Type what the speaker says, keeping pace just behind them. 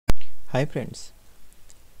Hi friends,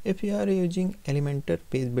 if you are using Elementor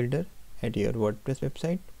Page Builder at your WordPress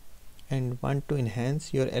website and want to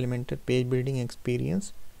enhance your Elementor page building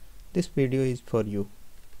experience, this video is for you.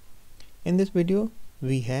 In this video,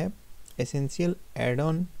 we have Essential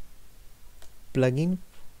Add-on plugin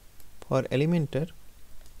for Elementor,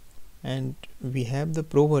 and we have the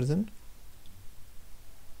Pro version,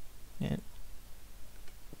 and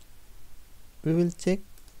we will check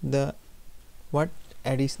the what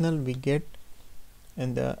additional we get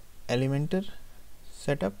in the Elementor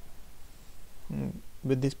setup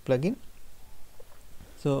with this plugin.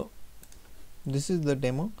 So this is the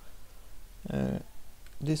demo.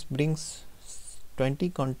 This brings 20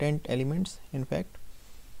 content elements in fact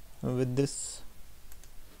with this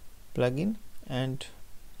plugin, and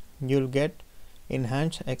you'll get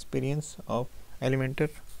enhanced experience of Elementor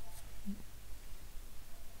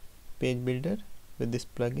page builder with this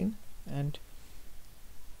plugin. And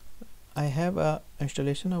I have a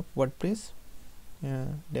installation of WordPress,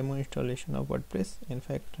 demo installation of WordPress. In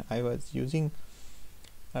fact, I was using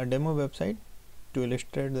a demo website to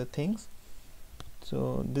illustrate the things.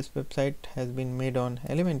 So this website has been made on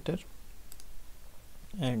Elementor,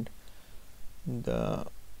 and the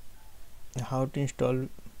how to install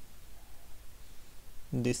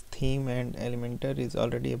this theme and Elementor is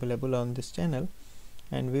already available on this channel,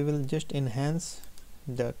 and we will just enhance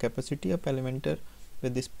the capacity of Elementor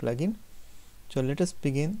with this plugin. So let us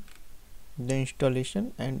begin the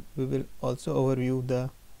installation, and we will also overview the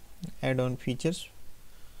add-on features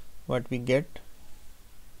what we get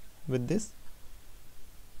with this.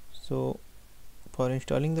 So for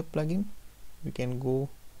installing the plugin, we can go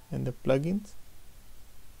in the plugins,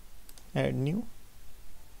 add new,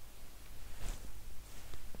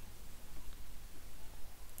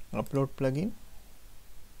 upload plugin,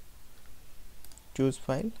 choose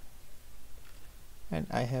file, and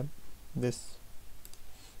I have this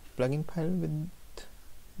plugin file with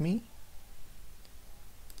me.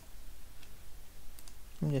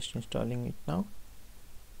 I'm just installing it now.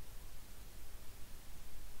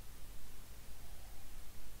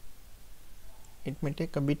 It may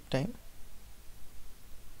take a bit time.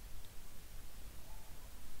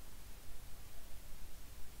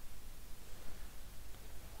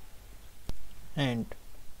 And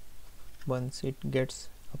once it gets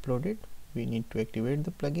uploaded, we need to activate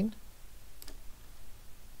the plugin.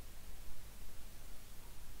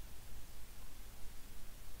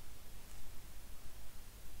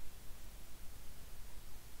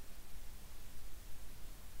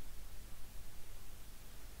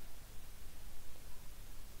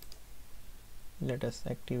 Let us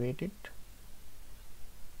activate it.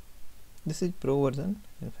 This is Pro version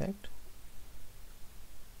in fact,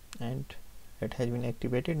 and it has been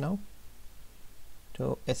activated now.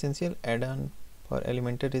 So Essential Add-on for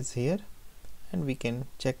Elementor is here, and we can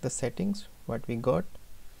check the settings what we got.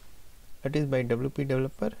 It is by WP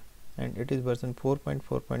Developer, and it is version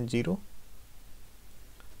 4.4.0.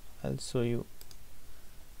 I'll show you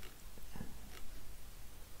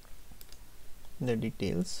the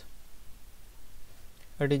details.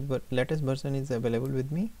 It is latest version is available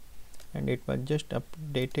with me, and it was just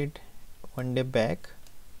updated one day back.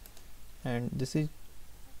 And this is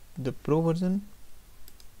the Pro version,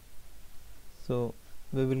 so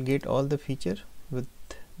we will get all the feature with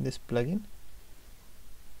this plugin.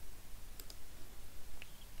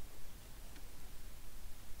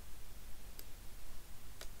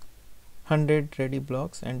 Ready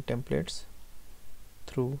blocks and templates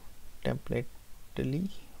through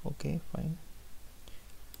Templately. Okay, fine.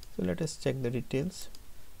 So let us check the details.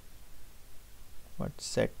 What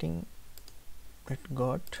setting it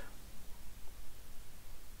got.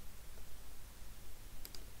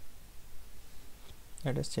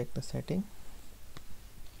 Let us check the setting.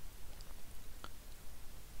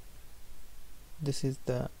 This is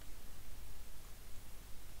the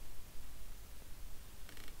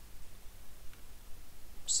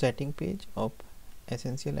setting page of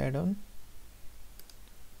Essential Add-on.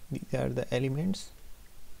 These are the elements.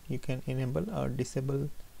 You can enable or disable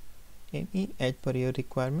any as per your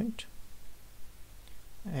requirement,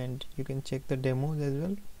 and you can check the demos as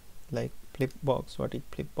well, like flipbox. What is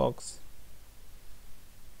flipbox?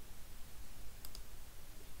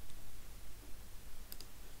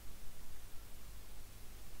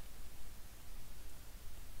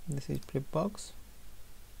 This is flipbox.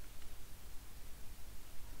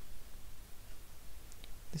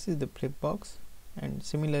 This is the flipbox, and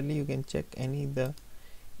similarly you can check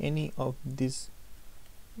any of these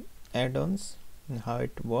add-ons and how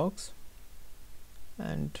it works.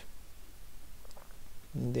 And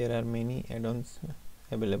there are many add-ons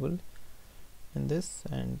available in this,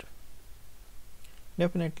 and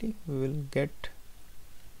Definitely we will get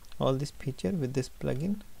all this feature with this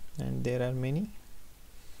plugin, and there are many,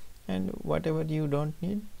 and whatever you don't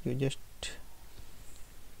need you just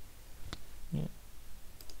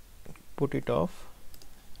put it off,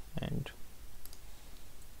 and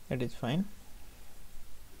that is fine.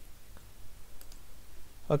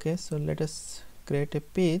 Okay, so let us create a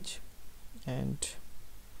page and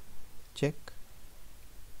check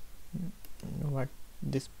what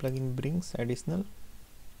this plugin brings additional.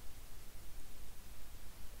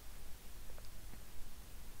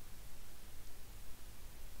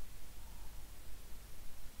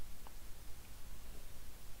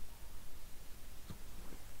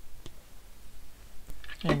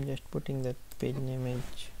 I'm just putting that page name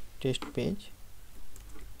as test page,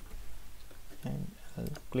 and I'll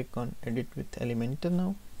click on edit with Elementor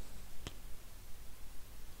now.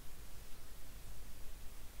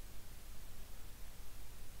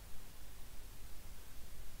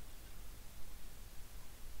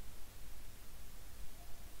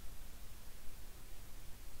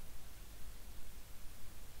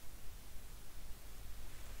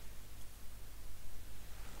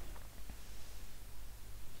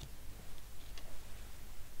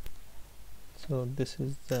 So this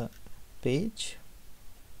is the page,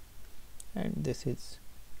 and this is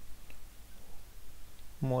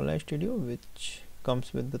Mola Studio, which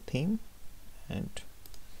comes with the theme. And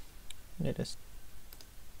let us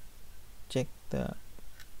check the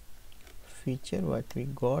feature what we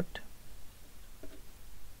got.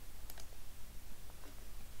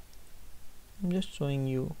 I'm just showing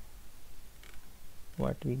you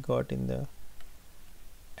what we got in the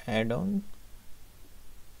add-on.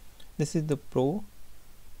 This is the Pro,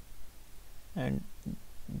 and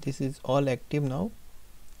this is all active now.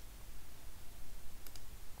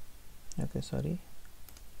 Okay, sorry.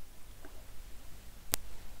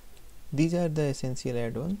 These are the essential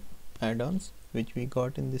add-ons which we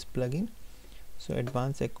got in this plugin. So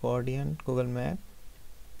advanced accordion, Google Map,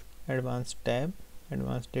 advanced tab,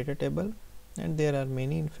 advanced data table, and there are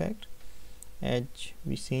many in fact, as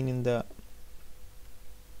we seen in the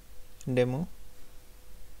demo.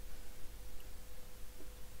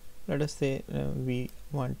 Let us say we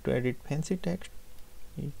want to edit fancy text.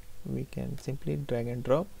 We can simply drag and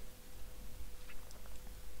drop,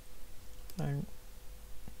 and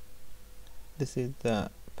this is the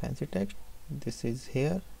fancy text. This is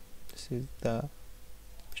here. This is the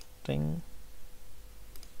string,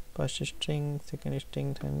 first string, second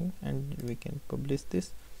string, and we can publish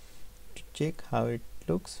this to check how it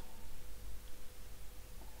looks.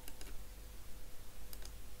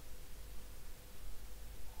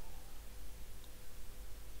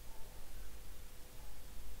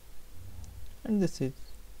 And this is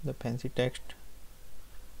the fancy text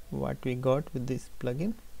what we got with this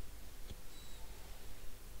plugin.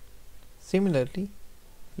 Similarly,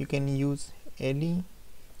 you can use any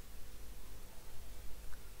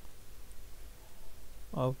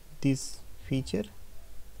of this feature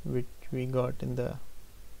which we got in the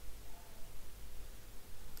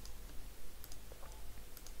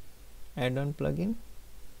add-on plugin,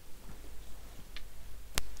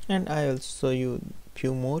 and I will show you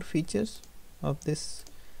few more features of this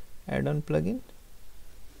add-on plugin.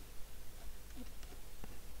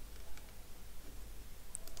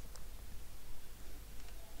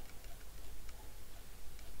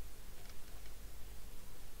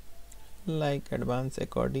 Like advanced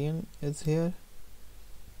accordion is here.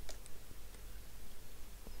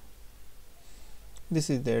 This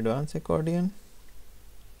is the advanced accordion,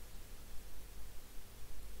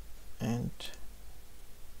 and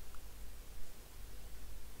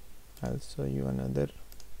I'll show you another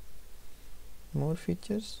more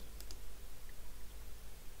features.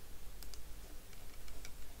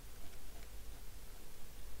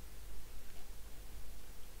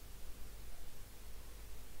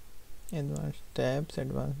 Advanced tabs,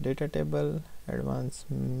 advanced data table, advanced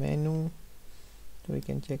menu. So we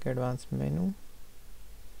can check advanced menu.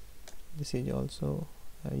 This is also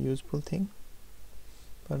a useful thing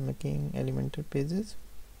for making Elementor pages.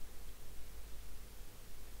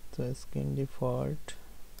 So skin default,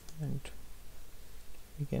 and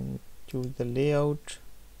we can choose the layout.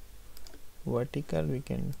 Vertical, we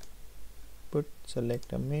can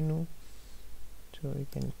select a menu, so we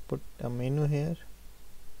can put a menu here,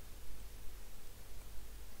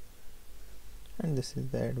 and this is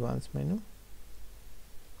the advanced menu.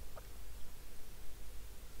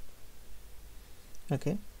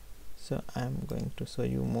 Okay, so I am going to show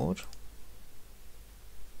you more,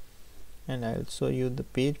 and I will show you the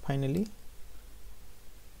page finally.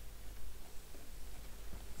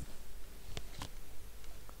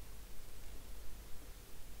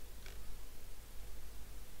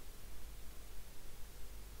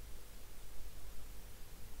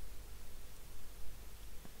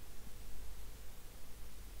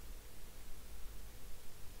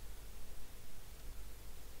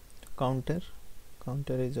 counter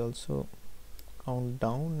is also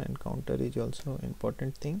countdown, and counter is also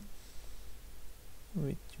important thing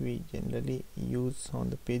which we generally use on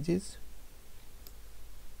the pages.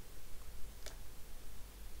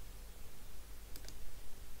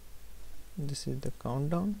 This is the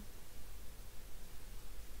countdown,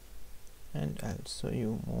 and I'll show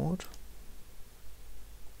you more.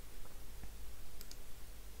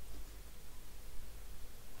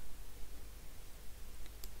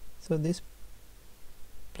 So this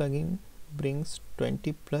plugin brings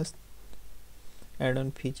 20 plus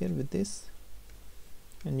add-on feature with this,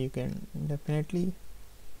 and you can definitely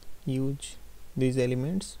use these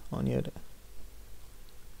elements on your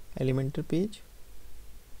Elementor page.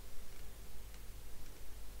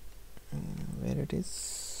 Where it is,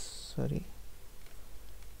 sorry,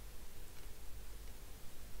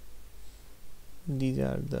 these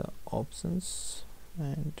are the options,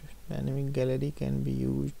 and dynamic gallery can be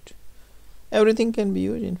used, everything can be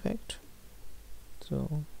used in fact.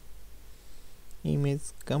 So image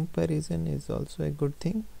comparison is also a good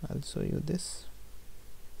thing. I'll show you this.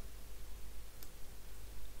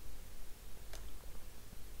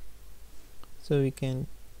 So we can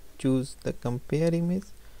choose the compare image.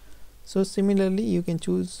 So similarly you can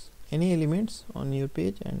choose any elements on your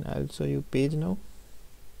page, and I'll show you page now.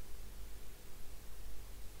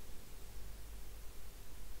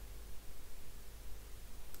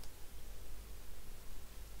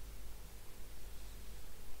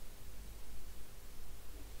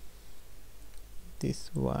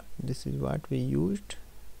 This is what we used,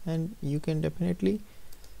 and you can definitely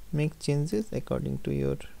make changes according to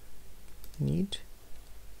your need.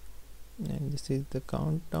 And this is the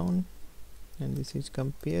countdown, and this is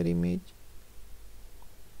compare image.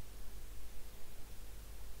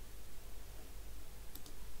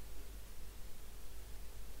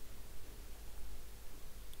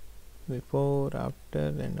 Before, after,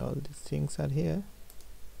 and all these things are here,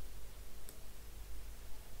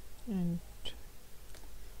 and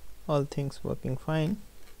all things working fine.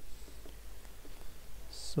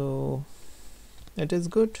 So it is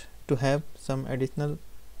good to have some additional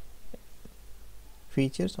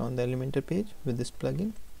features on the Elementor page with this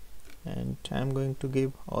plugin, and I'm going to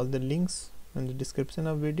give all the links in the description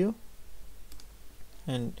of video,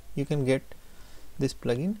 and you can get this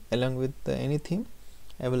plugin along with any theme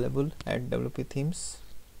available at WP Themes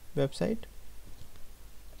website.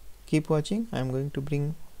 Keep watching, I'm going to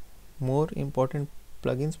bring more important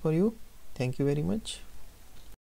plugins for you. Thank you very much.